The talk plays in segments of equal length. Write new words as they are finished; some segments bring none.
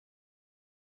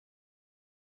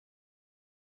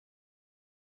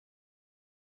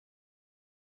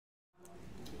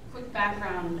Quick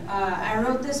background. I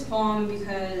wrote this poem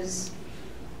because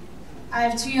I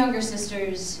have 2 younger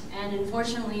sisters, and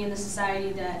unfortunately in the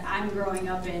society that I'm growing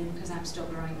up in, because I'm still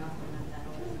growing up, we're not that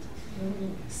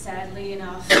old, sadly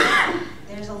enough,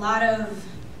 there's a lot of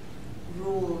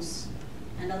rules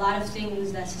and a lot of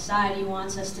things that society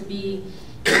wants us to be,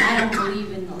 and I don't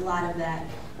believe in a lot of that.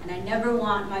 And I never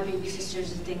want my baby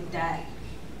sisters to think that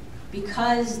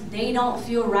because they don't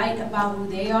feel right about who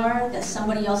they are, that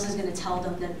somebody else is going to tell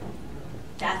them that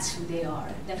that's who they are,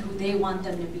 that who they want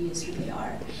them to be is who they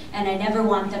are. And I never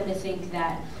want them to think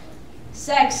that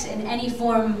sex in any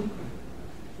form,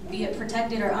 be it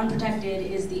protected or unprotected,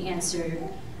 is the answer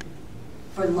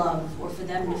for love or for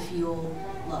them to feel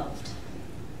loved.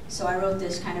 So I wrote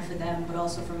this kind of for them, but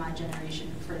also for my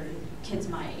generation, for kids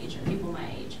my age or people my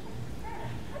age.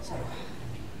 So.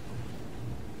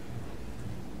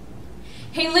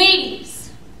 Hey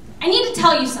ladies, I need to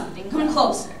tell you something. Come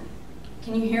closer.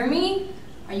 Can you hear me?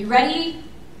 Are you ready?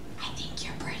 I think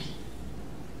you're pretty.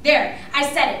 There, I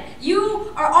said it.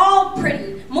 You are all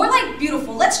pretty. More like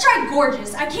beautiful. Let's try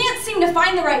gorgeous. I can't seem to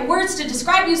find the right words to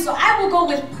describe you, so I will go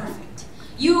with perfect.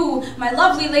 You, my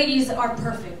lovely ladies, are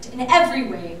perfect in every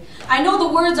way. I know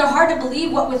the words are hard to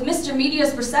believe, what with Mr.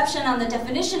 Media's perception on the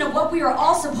definition of what we are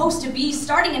all supposed to be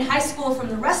starting in high school from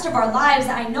the rest of our lives.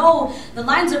 I know the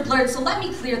lines are blurred, so let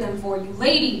me clear them for you.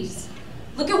 Ladies,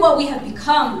 look at what we have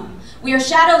become. We are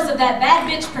shadows of that bad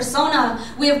bitch persona.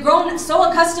 We have grown so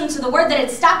accustomed to the word that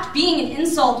it stopped being an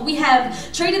insult. We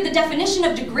have traded the definition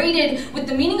of degraded with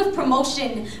the meaning of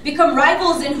promotion, become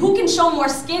rivals in who can show more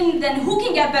skin than who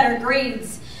can get better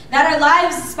grades. That our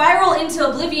lives spiral into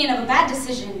oblivion of a bad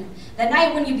decision. That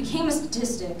night when you became a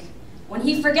statistic. When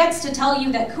he forgets to tell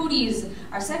you that cooties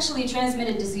are sexually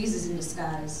transmitted diseases in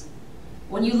disguise.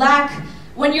 When your lack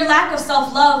of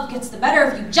self-love gets the better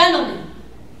of you. Gentlemen,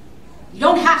 you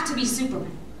don't have to be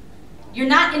Superman. You're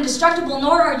not indestructible,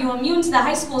 nor are you immune to the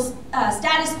high school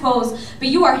status quos, but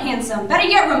you are handsome. Better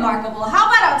yet, remarkable. How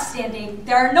about outstanding?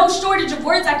 There are no shortage of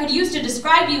words I could use to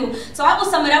describe you, so I will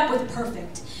sum it up with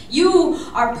perfect. You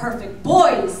are perfect.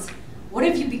 Boys, what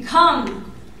have you become?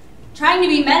 Trying to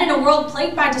be men in a world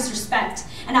plagued by disrespect,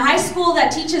 and a high school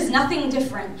that teaches nothing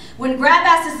different. When grab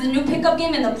ass is the new pickup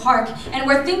game in the park, and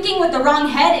where thinking with the wrong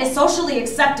head is socially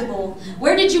acceptable.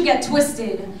 Where did you get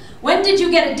twisted? When did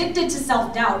you get addicted to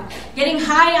self-doubt? Getting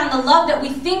high on the love that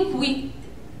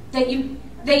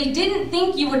they didn't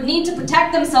think you would need to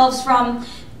protect themselves from,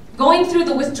 going through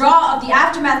the withdrawal of the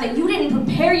aftermath that you didn't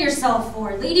prepare yourself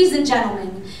for. Ladies and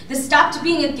gentlemen, this stopped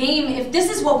being a game if this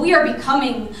is what we are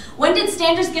becoming. When did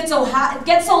standards get so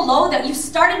low that you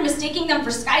started mistaking them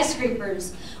for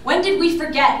skyscrapers? When did we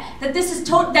forget that it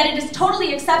is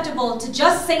totally acceptable to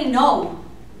just say no?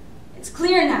 It's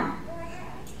clear now.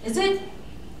 Is it?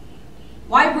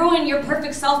 Why ruin your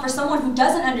perfect self for someone who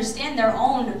doesn't understand their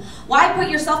own? Why put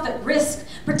yourself at risk?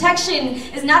 Protection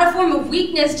is not a form of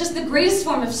weakness, just the greatest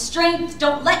form of strength.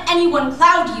 Don't let anyone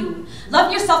cloud you.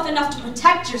 Love yourself enough to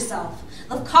protect yourself.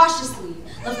 Love cautiously,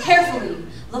 love carefully,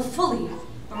 love fully.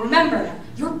 But remember,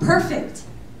 you're perfect.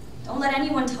 Don't let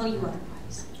anyone tell you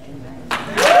otherwise.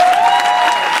 Amen.